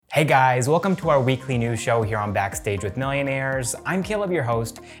Hey guys, welcome to our weekly news show here on Backstage with Millionaires. I'm Caleb, your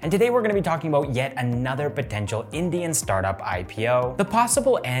host, and today we're going to be talking about yet another potential Indian startup IPO, the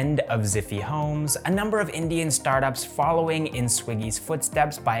possible end of Ziffy Homes, a number of Indian startups following in Swiggy's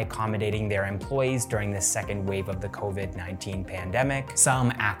footsteps by accommodating their employees during the second wave of the COVID-19 pandemic,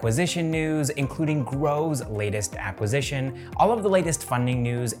 some acquisition news, including Grow's latest acquisition, all of the latest funding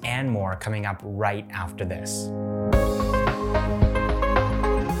news, and more coming up right after this.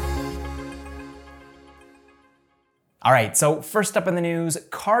 All right, so first up in the news,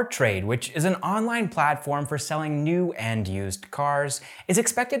 CarTrade, which is an online platform for selling new and used cars, is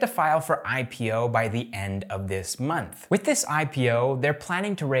expected to file for IPO by the end of this month. With this IPO, they're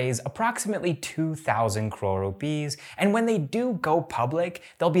planning to raise approximately 2,000 crore rupees, and when they do go public,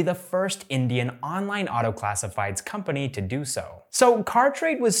 they'll be the first Indian online auto classifieds company to do so. So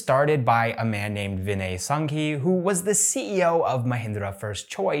CarTrade was started by a man named Vinay Sanghi, who was the CEO of Mahindra First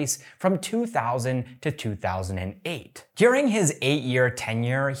Choice from 2000 to 2008. During his 8-year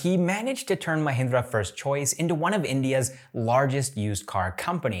tenure, he managed to turn Mahindra First Choice into one of India's largest used car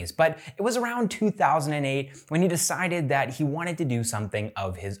companies, but it was around 2008 when he decided that he wanted to do something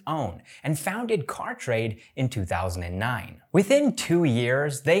of his own and founded CarTrade in 2009. Within 2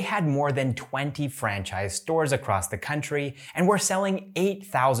 years, they had more than 20 franchise stores across the country and were selling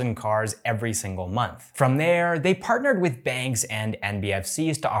 8,000 cars every single month. From there, they partnered with banks and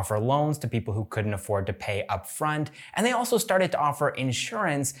NBFCs to offer loans to people who couldn't afford to pay upfront, and they also started to offer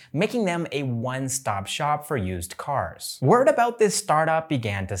insurance, making them a one-stop shop for used cars. Word about this startup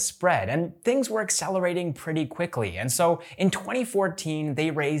began to spread, and things were accelerating pretty quickly. And so in 2014,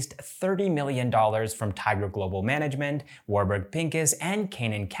 they raised $30 million from Tiger Global Management, Warburg Pincus, and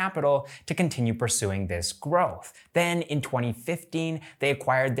Canaan Capital to continue pursuing this growth. Then in 2015, they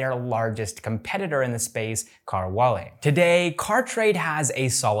acquired their largest competitor in the space, Carvale. Today, CarTrade has a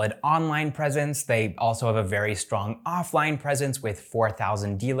solid online presence. They also have a very strong offline presence with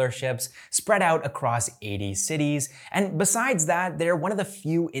 4,000 dealerships spread out across 80 cities. And besides that, they're one of the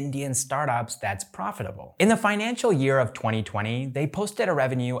few Indian startups that's profitable. In the financial year of 2020, they posted a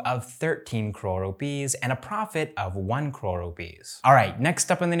revenue of 13 crore rupees and a profit of 1 crore rupees. All right,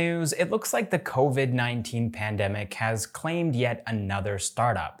 next up in the news, it looks like the COVID-19 pandemic has claimed yet another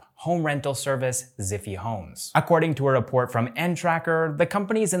startup. Home rental service Ziffy Homes. According to a report from Ntracker, the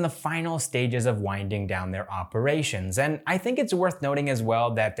company is in the final stages of winding down their operations, and I think it's worth noting as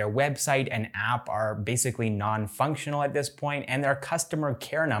well that their website and app are basically non-functional at this point, and their customer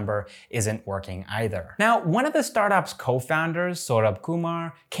care number isn't working either. Now, one of the startup's co-founders, Saurabh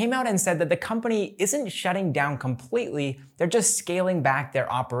Kumar, came out and said that the company isn't shutting down completely, they're just scaling back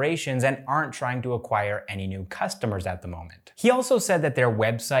their operations and aren't trying to acquire any new customers at the moment. He also said that their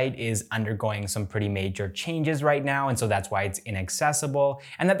website is undergoing some pretty major changes right now, and so that's why it's inaccessible,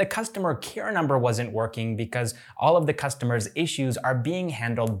 and that the customer care number wasn't working because all of the customers' issues are being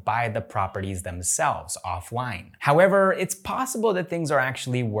handled by the properties themselves offline. However, it's possible that things are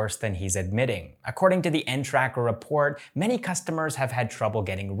actually worse than he's admitting. According to the Ntracker report, many customers have had trouble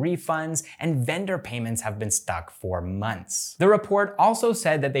getting refunds, and vendor payments have been stuck for months. The report also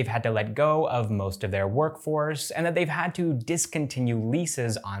said that they've had to let go of most of their workforce, and that they've had to discontinue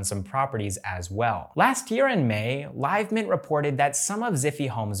leases on some properties as well. Last year in May, LiveMint reported that some of Ziffy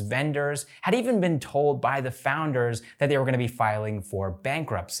Homes' vendors had even been told by the founders that they were going to be filing for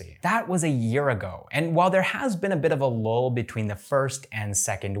bankruptcy. That was a year ago, and while there has been a bit of a lull between the first and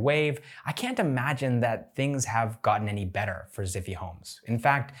second wave, I can't imagine that things have gotten any better for Ziffy Homes. In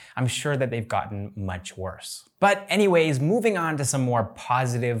fact, I'm sure that they've gotten much worse. But anyways, moving on to some more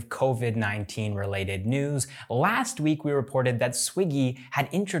positive COVID-19 related news, last week we reported that Swiggy had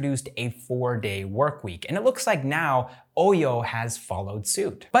introduced a 4-day work week, and it looks like now Oyo has followed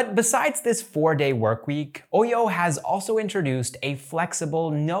suit. But besides this 4-day work week, Oyo has also introduced a flexible,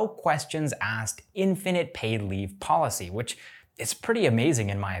 no questions asked, infinite paid leave policy, which is pretty amazing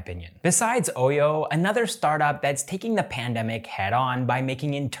in my opinion. Besides Oyo, another startup that's taking the pandemic head on by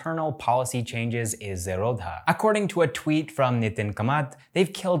making internal policy changes is Zerodha. According to a tweet from Nitin Kamath,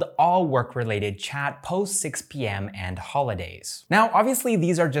 they've killed all work-related chat post 6 p.m. and holidays. Now, obviously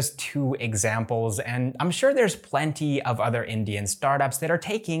these are just 2 examples, and I'm sure there's plenty of other Indian startups that are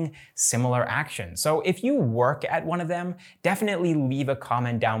taking similar action. So if you work at one of them, definitely leave a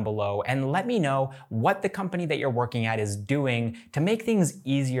comment down below and let me know what the company that you're working at is doing doing to make things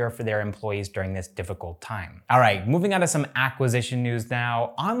easier for their employees during this difficult time. All right, moving on to some acquisition news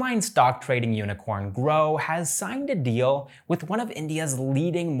now. Online stock trading unicorn Groww has signed a deal with one of India's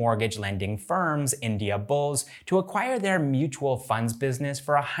leading mortgage lending firms, Indiabulls, to acquire their mutual funds business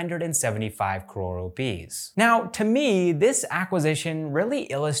for 175 crore rupees. Now, to me, this acquisition really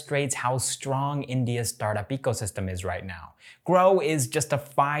illustrates how strong India's startup ecosystem is right now. Groww is just a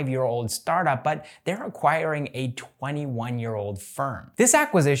 5-year-old startup, but they're acquiring a 21-year-old firm. This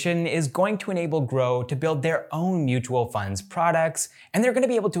acquisition is going to enable Groww to build their own mutual funds products, and they're going to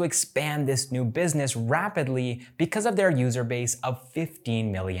be able to expand this new business rapidly because of their user base of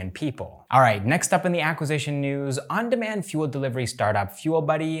 15 million people. All right, next up in the acquisition news, on-demand fuel delivery startup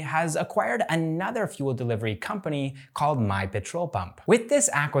FuelBuddy has acquired another fuel delivery company called MyPetrolPump. With this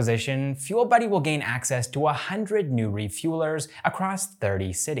acquisition, FuelBuddy will gain access to 100 new refuelers across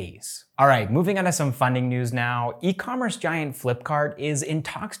 30 cities. All right, moving on to some funding news now. E-commerce giant Flipkart is in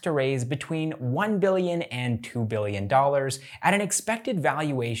talks to raise between $1 billion and $2 billion at an expected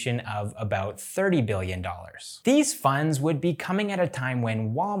valuation of about $30 billion. These funds would be coming at a time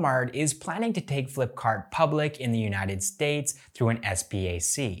when Walmart is planning to take Flipkart public in the United States through an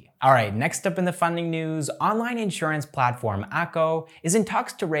SPAC. All right, next up in the funding news, online insurance platform Acko is in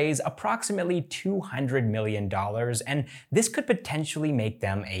talks to raise approximately $200 million, and this could potentially make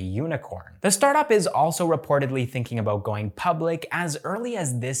them a unicorn. The startup is also reportedly thinking about going public as early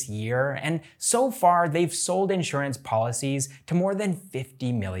as this year, and so far they've sold insurance policies to more than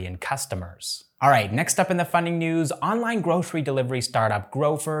 50 million customers. All right, next up in the funding news, online grocery delivery startup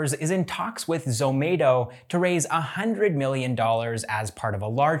Grofers is in talks with Zomato to raise $100 million as part of a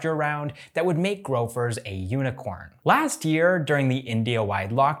larger round that would make Grofers a unicorn. Last year, during the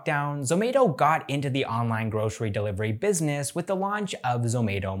India-wide lockdown, Zomato got into the online grocery delivery business with the launch of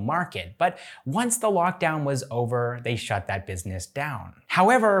Zomato Market, but once the lockdown was over, they shut that business down.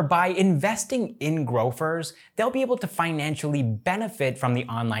 However, by investing in Grofers, they'll be able to financially benefit from the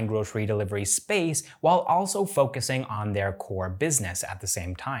online grocery delivery space while also focusing on their core business at the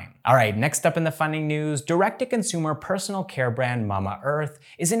same time. All right, next up in the funding news, direct-to-consumer personal care brand Mamaearth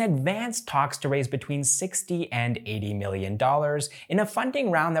is in advanced talks to raise between $60 and $80 million in a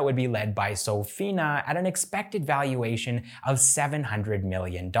funding round that would be led by Sofina at an expected valuation of $700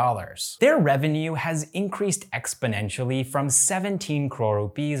 million. Their revenue has increased exponentially from 17 crore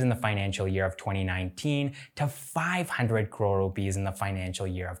rupees in the financial year of 2019 to 500 crore rupees in the financial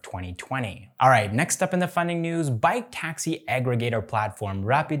year of 2020. All right, next up in the funding news, bike taxi aggregator platform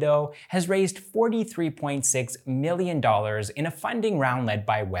Rapido has raised $43.6 million in a funding round led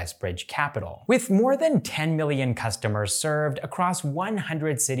by Westbridge Capital. With more than 10 million customers served across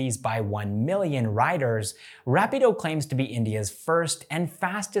 100 cities by 1 million riders, Rapido claims to be India's first and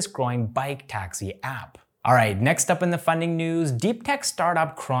fastest growing bike taxi app. All right, next up in the funding news, deep tech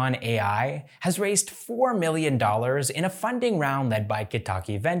startup Cron AI has raised $4 million in a funding round led by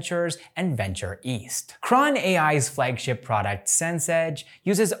Kitaki Ventures and Venture East. Cron AI's flagship product SenseEdge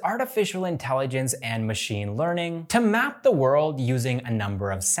uses artificial intelligence and machine learning to map the world using a number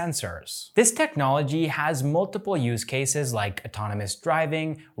of sensors. This technology has multiple use cases like autonomous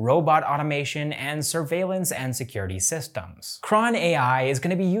driving, robot automation, and surveillance and security systems. Cron AI is going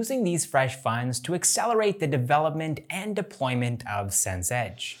to be using these fresh funds to accelerate the development and deployment of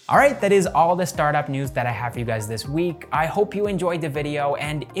SenseEdge. All right, that is all the startup news that I have for you guys this week. I hope you enjoyed the video,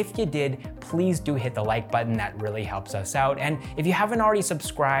 and if you did, please do hit the like button. That really helps us out. And if you haven't already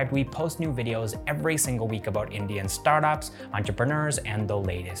subscribed, we post new videos every single week about Indian startups, entrepreneurs, and the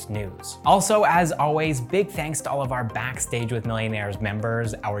latest news. Also, as always, big thanks to all of our Backstage with Millionaires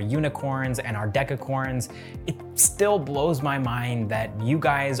members, our unicorns, and our decacorns. It still blows my mind that you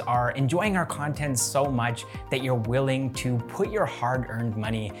guys are enjoying our content so much that you're willing to put your hard-earned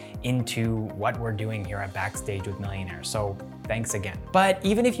money into what we're doing here at Backstage with Millionaires. So thanks again. But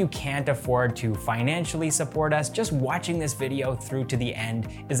even if you can't afford to financially support us, just watching this video through to the end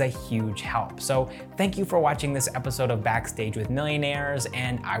is a huge help. So thank you for watching this episode of Backstage with Millionaires,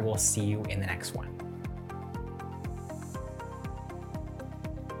 and I will see you in the next one.